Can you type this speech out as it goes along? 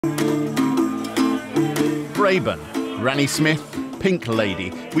Craven, Granny Smith, Pink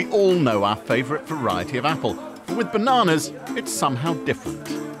Lady. We all know our favourite variety of apple. But with bananas, it's somehow different.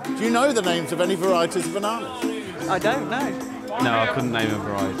 Do you know the names of any varieties of bananas? I don't know. No, I couldn't name a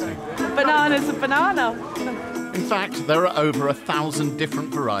variety. Banana's a banana. In fact, there are over 1,000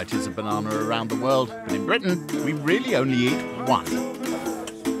 different varieties of banana around the world, but in Britain, we really only eat one.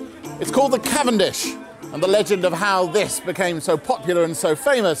 It's called the Cavendish, and the legend of how this became so popular and so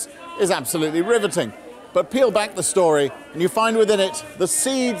famous is absolutely riveting. But peel back the story, and you find within it the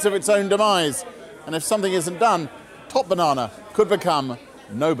seeds of its own demise. And if something isn't done, top banana could become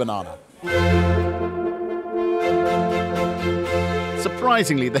no banana.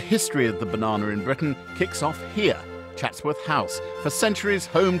 Surprisingly, the history of the banana in Britain kicks off here, Chatsworth House, for centuries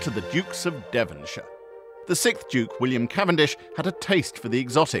home to the Dukes of Devonshire. The 6th Duke, William Cavendish, had a taste for the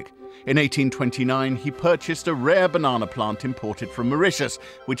exotic. In 1829, he purchased a rare banana plant imported from Mauritius,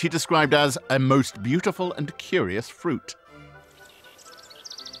 which he described as a most beautiful and curious fruit.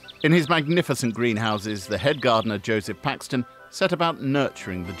 In his magnificent greenhouses, the head gardener, Joseph Paxton, set about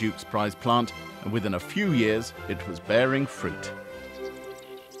nurturing the Duke's prize plant, and within a few years, it was bearing fruit.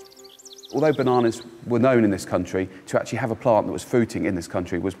 Although bananas were known in this country, to actually have a plant that was fruiting in this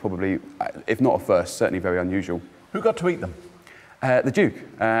country was probably, if not a first, certainly very unusual. Who got to eat them? The Duke,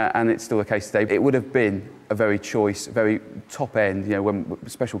 and it's still the case today. It would have been a very choice, very top end, you know, when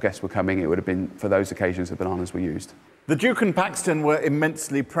special guests were coming, it would have been for those occasions that bananas were used. The Duke and Paxton were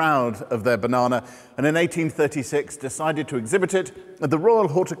immensely proud of their banana, and in 1836 decided to exhibit it at the Royal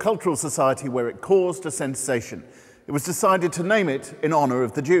Horticultural Society, where it caused a sensation. It was decided to name it in honour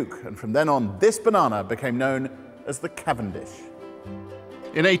of the Duke, and from then on, this banana became known as the Cavendish.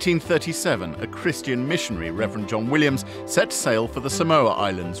 In 1837, a Christian missionary, Reverend John Williams, set sail for the Samoa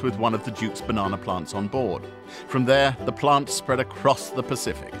Islands with one of the Duke's banana plants on board. From there, the plant spread across the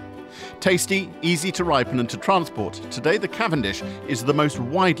Pacific. Tasty, easy to ripen and to transport, today the Cavendish is the most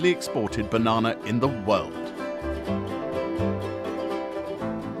widely exported banana in the world.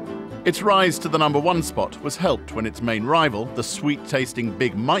 Its rise to the #1 spot was helped when its main rival, the sweet-tasting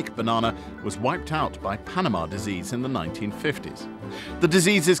Big Mike banana, was wiped out by Panama disease in the 1950s. The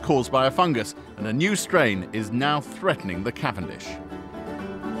disease is caused by a fungus, and a new strain is now threatening the Cavendish.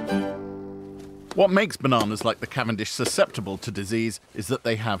 What makes bananas like the Cavendish susceptible to disease is that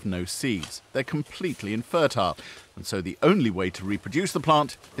they have no seeds. They're completely infertile, and so the only way to reproduce the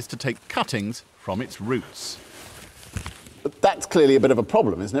plant is to take cuttings from its roots. But that's clearly a bit of a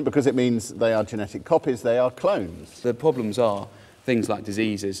problem, isn't it? Because it means they are genetic copies, they are clones. The problems are things like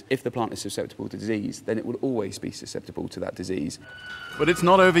diseases. If the plant is susceptible to disease, then it would always be susceptible to that disease. But it's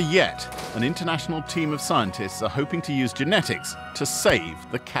not over yet. An international team of scientists are hoping to use genetics to save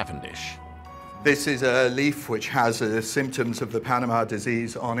the Cavendish. This is a leaf which has symptoms of the Panama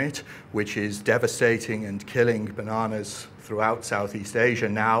disease on it, which is devastating and killing bananas throughout Southeast Asia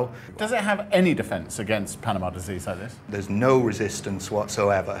now. Does it have any defence against Panama disease like this? There's no resistance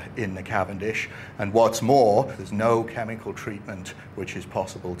whatsoever in the Cavendish, and what's more, there's no chemical treatment which is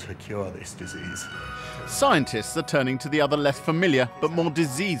possible to cure this disease. Scientists are turning to the other less familiar but more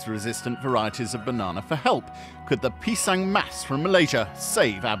disease-resistant varieties of banana for help. Could the pisang mas from Malaysia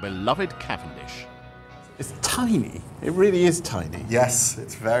save our beloved Cavendish? It's tiny. It really is tiny. Yes,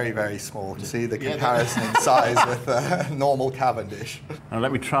 it's very, very small. To see the comparison in size with normal Cavendish. Now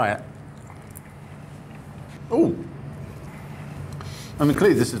let me try it. Oh! I mean,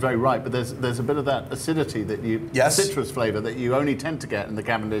 clearly this is very ripe, but there's a bit of that acidity that citrus flavour that you only tend to get in the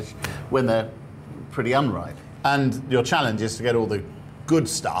Cavendish when they're pretty unripe. And your challenge is to get all the good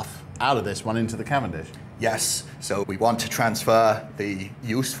stuff out of this one into the Cavendish. Yes, so we want to transfer the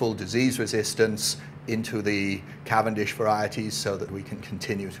useful disease resistance into the Cavendish varieties so that we can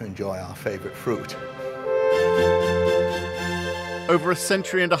continue to enjoy our favourite fruit. Over a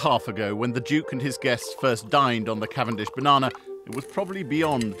century and a half ago, when the Duke and his guests first dined on the Cavendish banana, it was probably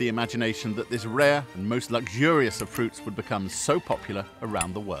beyond the imagination that this rare and most luxurious of fruits would become so popular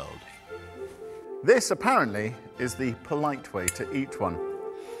around the world. This, apparently, is the polite way to eat one.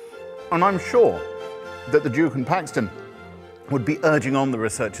 And I'm sure that the Duke and Paxton would be urging on the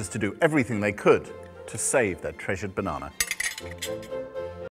researchers to do everything they could to save their treasured banana.